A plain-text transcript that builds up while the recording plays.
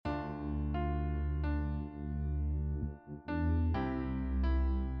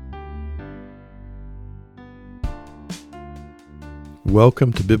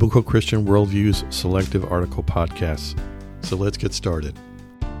Welcome to Biblical Christian Worldview's Selective Article Podcasts. So let's get started.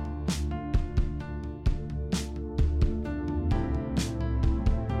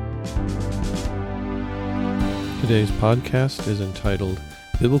 Today's podcast is entitled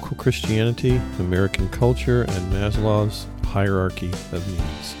Biblical Christianity, American Culture, and Maslow's Hierarchy of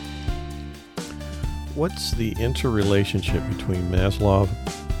Needs. What's the interrelationship between Maslow's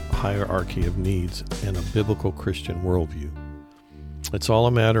hierarchy of needs and a biblical Christian worldview? It's all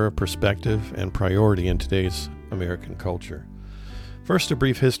a matter of perspective and priority in today's American culture. First, a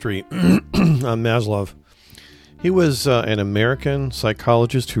brief history on Maslow. He was an American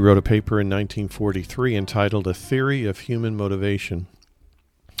psychologist who wrote a paper in 1943 entitled A Theory of Human Motivation.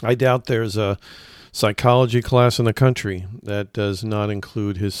 I doubt there's a psychology class in the country that does not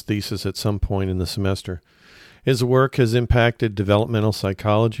include his thesis at some point in the semester. His work has impacted developmental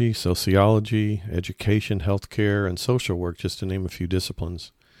psychology, sociology, education, healthcare, and social work, just to name a few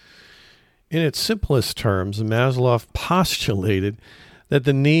disciplines. In its simplest terms, Maslow postulated that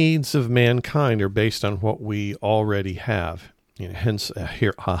the needs of mankind are based on what we already have, hence a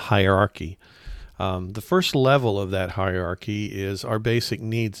hierarchy. The first level of that hierarchy is our basic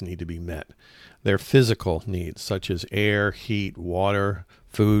needs need to be met. They're physical needs, such as air, heat, water,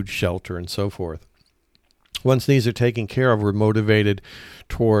 food, shelter, and so forth. Once these are taken care of, we're motivated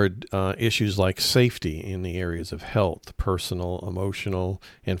toward issues like safety in the areas of health, personal, emotional,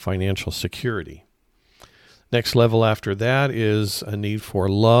 and financial security. Next level after that is a need for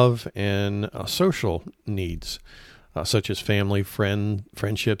love and social needs, such as family,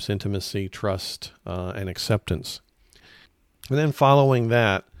 friendships, intimacy, trust, and acceptance. And then following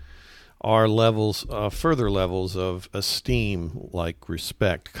that are further levels of esteem, like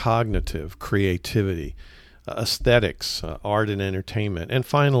respect, cognitive, creativity, aesthetics, art and entertainment, and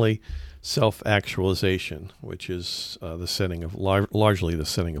finally, self-actualization, which is largely the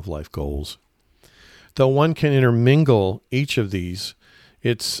setting of life goals. Though one can intermingle each of these,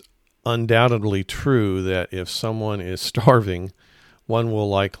 it's undoubtedly true that if someone is starving, one will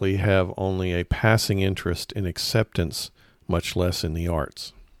likely have only a passing interest in acceptance, much less in the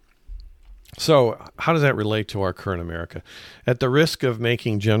arts. So, how does that relate to our current America? At the risk of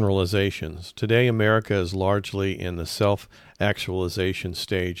making generalizations, today America is largely in the self-actualization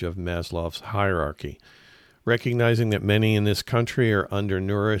stage of Maslow's hierarchy. Recognizing that many in this country are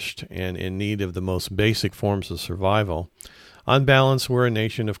undernourished and in need of the most basic forms of survival, on balance, we're a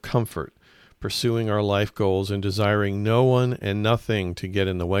nation of comfort, pursuing our life goals and desiring no one and nothing to get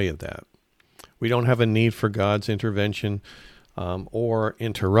in the way of that. We don't have a need for God's intervention or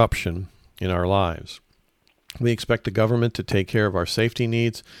interruption in our lives. We expect the government to take care of our safety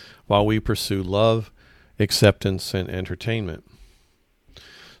needs while we pursue love, acceptance, and entertainment.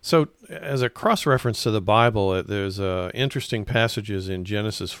 So, as a cross-reference to the Bible, there's interesting passages in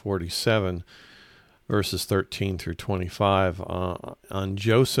Genesis 47, verses 13 through 25, on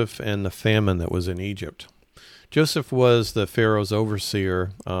Joseph and the famine that was in Egypt. Joseph was the Pharaoh's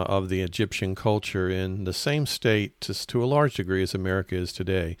overseer of the Egyptian culture in the same state to a large degree as America is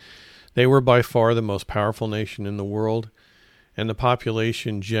today. They were by far the most powerful nation in the world, and the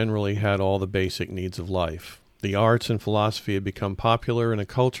population generally had all the basic needs of life. The arts and philosophy had become popular in a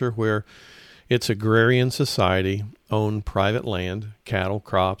culture where its agrarian society owned private land, cattle,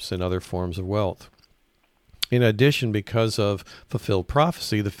 crops, and other forms of wealth. In addition, because of fulfilled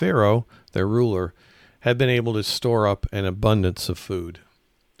prophecy, the Pharaoh, their ruler, had been able to store up an abundance of food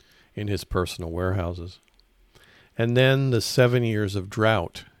in his personal warehouses. And then the 7 years of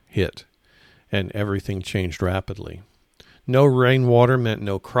drought hit, and everything changed rapidly. No rainwater meant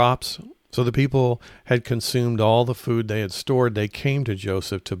no crops, so the people had consumed all the food they had stored. They came to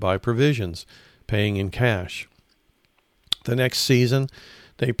Joseph to buy provisions, paying in cash. The next season,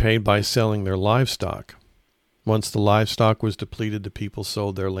 they paid by selling their livestock. Once the livestock was depleted, the people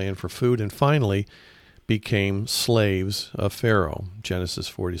sold their land for food and finally became slaves of Pharaoh, Genesis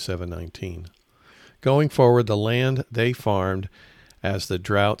 47:19. Going forward, the land they farmed as the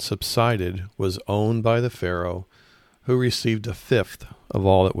drought subsided was owned by the Pharaoh, who received a fifth of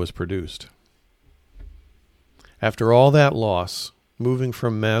all that was produced. After all that loss, moving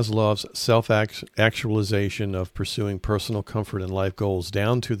from Maslow's self-actualization of pursuing personal comfort and life goals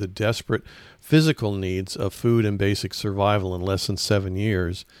down to the desperate physical needs of food and basic survival in less than 7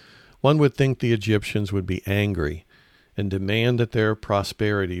 years, one would think the Egyptians would be angry and demand that their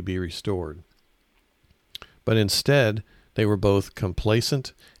prosperity be restored. But instead, they were both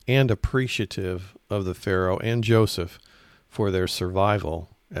complacent and appreciative of the Pharaoh and Joseph for their survival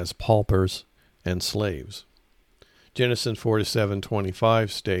as paupers and slaves. Genesis 47:25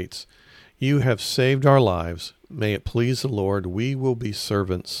 states, "You have saved our lives. may it please the Lord, we will be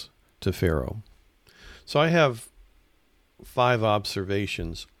servants to Pharaoh. So I have 5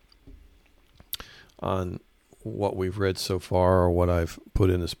 observations on what we've read so far, or what I've put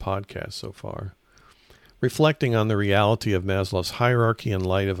in this podcast so far, reflecting on the reality of Maslow's hierarchy in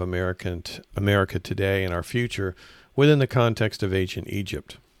light of America today and our future within the context of ancient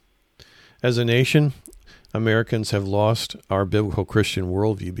Egypt. As a nation, Americans have lost our biblical Christian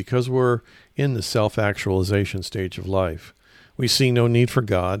worldview because we're in the self-actualization stage of life. We see no need for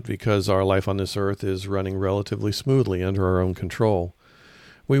God because our life on this earth is running relatively smoothly under our own control.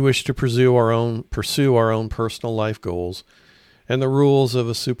 We wish to pursue our own personal life goals, and the rules of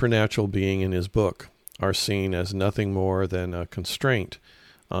a supernatural being in his book are seen as nothing more than a constraint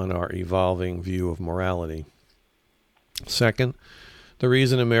on our evolving view of morality. Second, the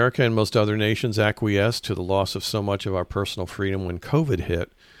reason America and most other nations acquiesced to the loss of so much of our personal freedom when COVID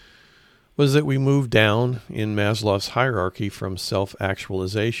hit was that we moved down in Maslow's hierarchy from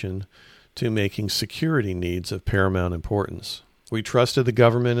self-actualization to making security needs of paramount importance. We trusted the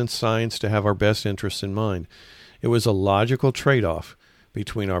government and science to have our best interests in mind. It was a logical trade-off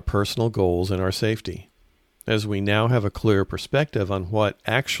between our personal goals and our safety. As we now have a clear perspective on what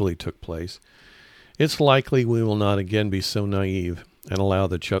actually took place, it's likely we will not again be so naive and allow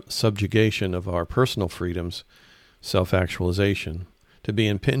the subjugation of our personal freedoms, self-actualization, to be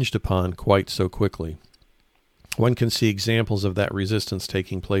impinged upon quite so quickly. One can see examples of that resistance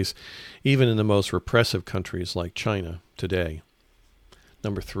taking place even in the most repressive countries like China today.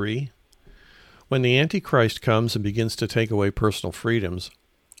 Number 3, when the Antichrist comes and begins to take away personal freedoms,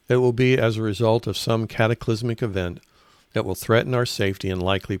 it will be as a result of some cataclysmic event that will threaten our safety and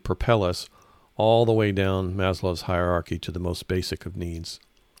likely propel us all the way down Maslow's hierarchy to the most basic of needs.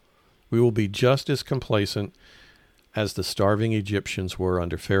 We will be just as complacent as the starving Egyptians were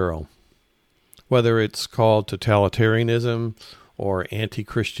under Pharaoh. Whether it's called totalitarianism or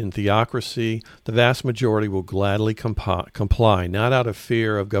anti-Christian theocracy, the vast majority will gladly comply, not out of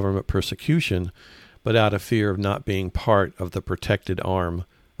fear of government persecution, but out of fear of not being part of the protected arm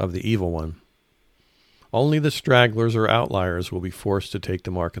of the evil one. Only the stragglers or outliers will be forced to take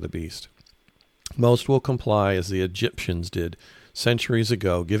the mark of the beast. Most will comply as the Egyptians did centuries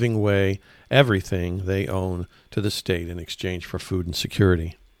ago, giving away everything they own to the state in exchange for food and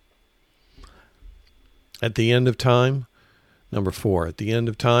security. At the end of time, number 4, at the end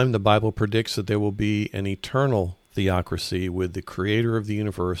of time, the Bible predicts that there will be an eternal theocracy with the Creator of the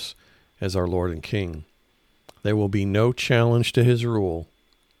universe as our Lord and King. There will be no challenge to his rule,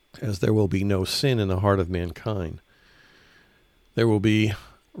 as there will be no sin in the heart of mankind. There will be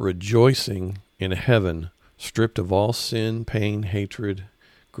rejoicing in a heaven stripped of all sin, pain, hatred,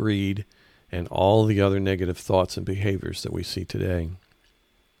 greed, and all the other negative thoughts and behaviors that we see today.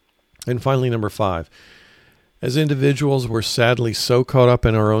 And finally, number 5, as individuals, we're sadly so caught up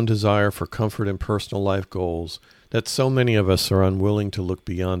in our own desire for comfort and personal life goals that so many of us are unwilling to look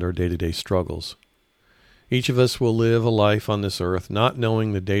beyond our day-to-day struggles. Each of us will live a life on this earth not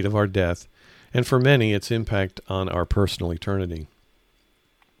knowing the date of our death, and for many, its impact on our personal eternity.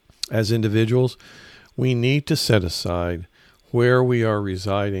 As individuals, we need to set aside where we are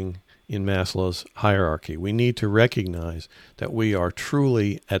residing in Maslow's hierarchy. We need to recognize that we are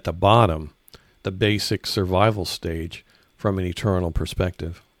truly at the bottom, the basic survival stage from an eternal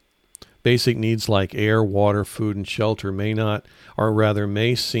perspective. Basic needs like air, water, food, and shelter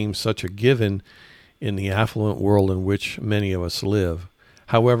may seem such a given in the affluent world in which many of us live.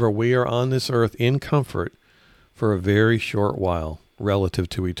 However, we are on this earth in comfort for a very short while relative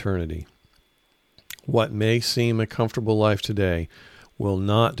to eternity. What may seem a comfortable life today will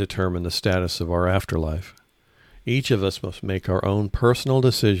not determine the status of our afterlife. Each of us must make our own personal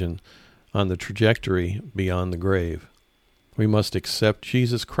decision on the trajectory beyond the grave. We must accept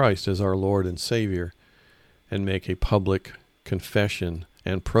Jesus Christ as our Lord and Savior and make a public confession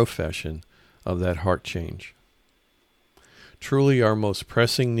and profession of that heart change. Truly, our most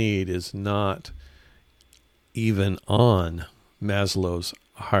pressing need is not even on Maslow's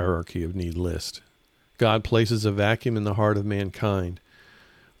hierarchy of need list. God places a vacuum in the heart of mankind.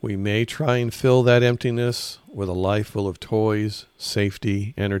 We may try and fill that emptiness with a life full of toys,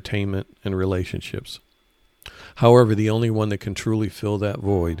 safety, entertainment, and relationships. However, the only one that can truly fill that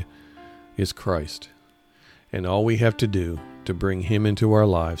void is Christ. And all we have to do to bring him into our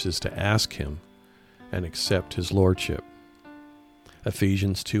lives is to ask him and accept his lordship.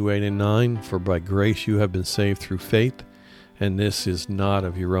 Ephesians 2:8 and 9, for by grace you have been saved through faith, and this is not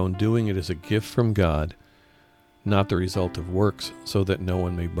of your own doing, it is a gift from God, not the result of works, so that no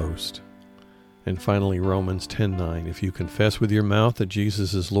one may boast. And finally, Romans 10:9, if you confess with your mouth that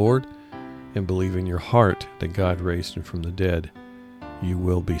Jesus is Lord, and believe in your heart that God raised him from the dead, you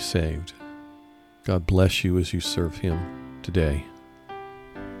will be saved. God bless you as you serve him today.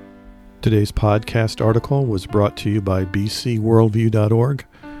 Today's podcast article was brought to you by bcworldview.org,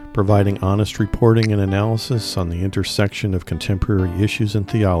 providing honest reporting and analysis on the intersection of contemporary issues and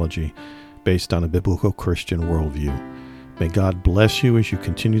theology based on a biblical Christian worldview. May God bless you as you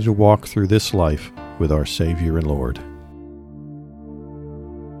continue to walk through this life with our Savior and Lord.